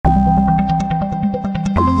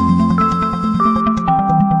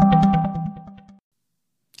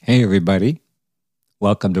Hey, everybody.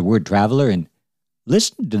 Welcome to Word Traveler. And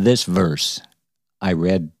listen to this verse I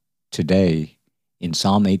read today in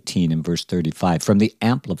Psalm 18 and verse 35 from the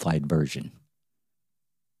Amplified Version.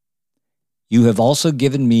 You have also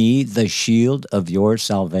given me the shield of your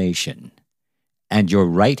salvation, and your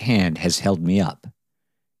right hand has held me up.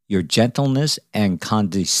 Your gentleness and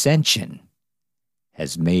condescension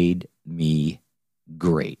has made me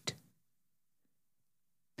great.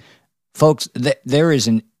 Folks, there is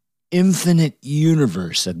an infinite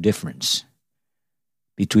universe of difference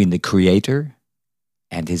between the Creator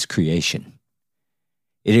and His creation.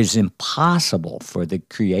 It is impossible for the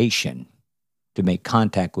creation to make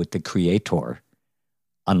contact with the Creator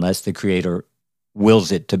unless the Creator wills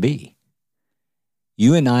it to be.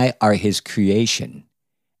 You and I are His creation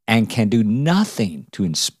and can do nothing to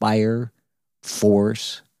inspire,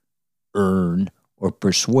 force, earn, or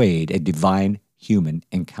persuade a divine human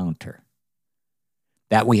encounter.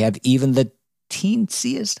 That we have even the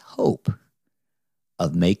teensiest hope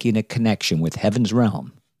of making a connection with heaven's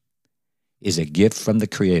realm is a gift from the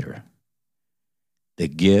Creator, the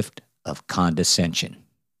gift of condescension.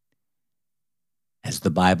 As the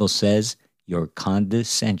Bible says, your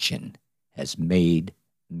condescension has made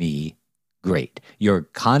me great. Your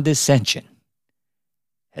condescension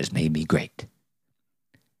has made me great.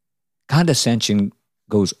 Condescension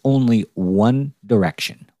goes only one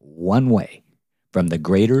direction, one way, from the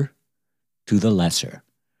greater to the lesser,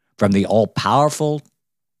 from the all-powerful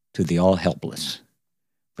to the all-helpless,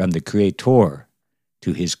 from the Creator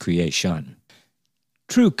to His creation.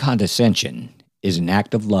 True condescension is an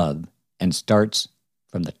act of love and starts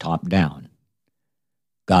from the top down.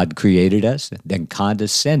 God created us, then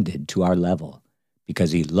condescended to our level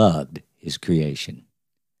because He loved His creation.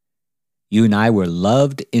 You and I were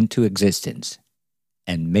loved into existence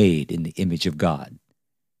and made in the image of God.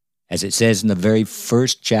 As it says in the very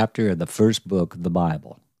first chapter of the first book of the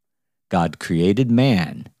Bible, God created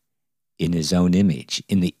man in His own image.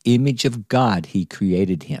 In the image of God, He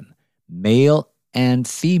created him. Male and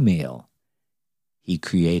female, He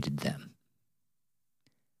created them.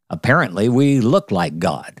 Apparently, we look like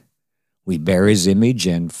God. We bear His image,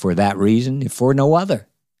 and for that reason, if for no other,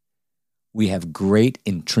 we have great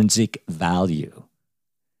intrinsic value.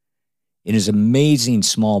 In his amazing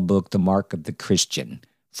small book, The Mark of the Christian,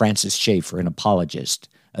 Francis Schaeffer, an apologist,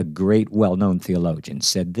 a great well-known theologian,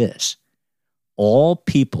 said this: all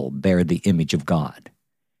people bear the image of God.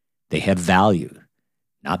 They have value,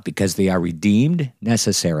 not because they are redeemed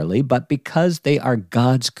necessarily, but because they are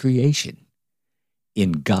God's creation,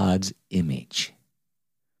 in God's image.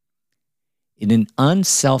 In an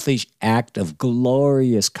unselfish act of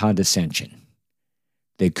glorious condescension,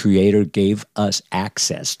 the Creator gave us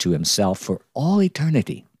access to Himself for all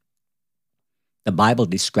eternity. The Bible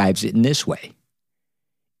describes it in this way: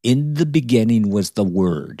 in the beginning was the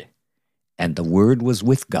Word, and the Word was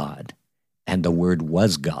with God, and the Word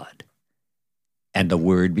was God. And the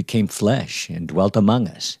Word became flesh and dwelt among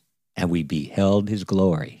us, and we beheld His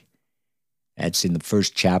glory. That's in the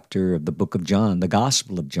first chapter of the book of John, the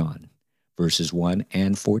Gospel of John, verses 1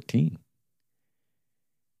 and 14.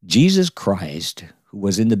 Jesus Christ, who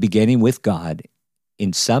was in the beginning with God,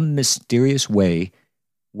 in some mysterious way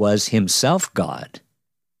was Himself God,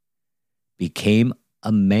 became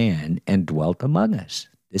a man and dwelt among us.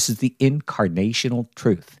 This is the incarnational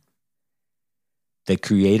truth. The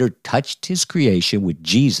Creator touched His creation with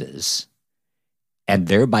Jesus and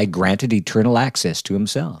thereby granted eternal access to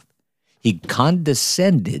Himself. He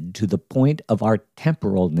condescended to the point of our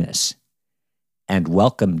temporalness and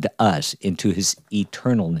welcomed us into His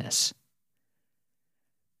eternalness.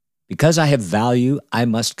 Because I have value, I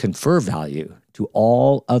must confer value to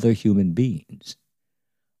all other human beings.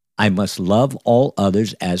 I must love all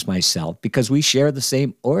others as myself because we share the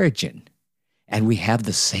same origin and we have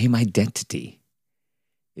the same identity.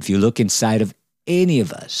 If you look inside of any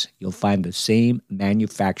of us, you'll find the same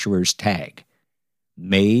manufacturer's tag: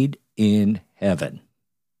 made in heaven.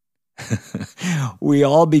 We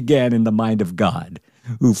all began in the mind of God,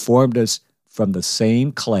 who formed us from the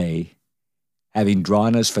same clay, having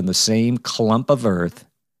drawn us from the same clump of earth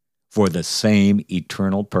for the same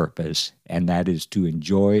eternal purpose, and that is to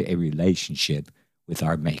enjoy a relationship with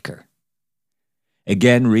our Maker.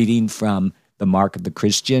 Again, reading from The Mark of the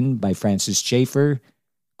Christian by Francis Schaeffer,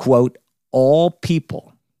 quote, all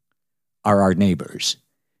people are our neighbors,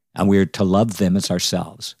 and we are to love them as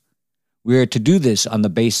ourselves. We are to do this on the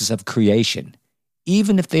basis of creation,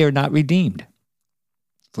 even if they are not redeemed.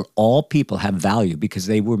 For all people have value because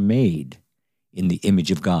they were made in the image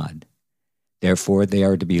of God. Therefore, they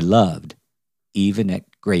are to be loved, even at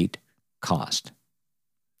great cost.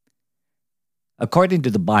 According to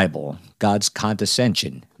the Bible, God's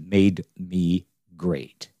condescension made me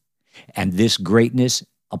great. And this greatness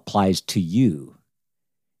applies to you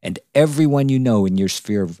and everyone you know in your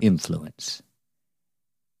sphere of influence,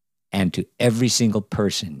 and to every single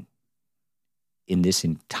person in this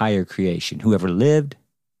entire creation, who ever lived,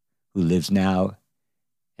 who lives now,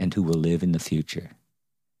 and who will live in the future.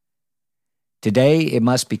 Today, it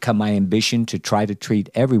must become my ambition to try to treat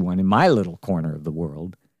everyone in my little corner of the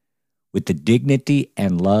world with the dignity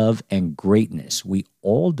and love and greatness we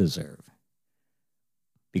all deserve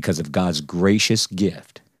because of God's gracious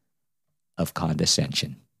gift of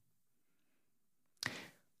condescension.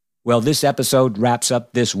 Well, this episode wraps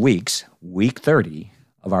up this week's week 30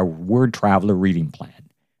 of our Word Traveler reading plan.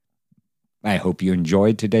 I hope you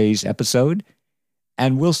enjoyed today's episode,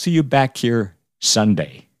 and we'll see you back here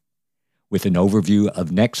Sunday with an overview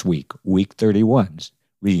of next week, week 31's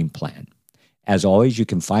reading plan. As always, you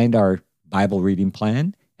can find our Bible reading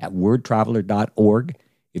plan at wordtraveler.org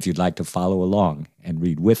if you'd like to follow along and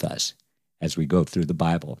read with us as we go through the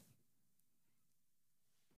Bible.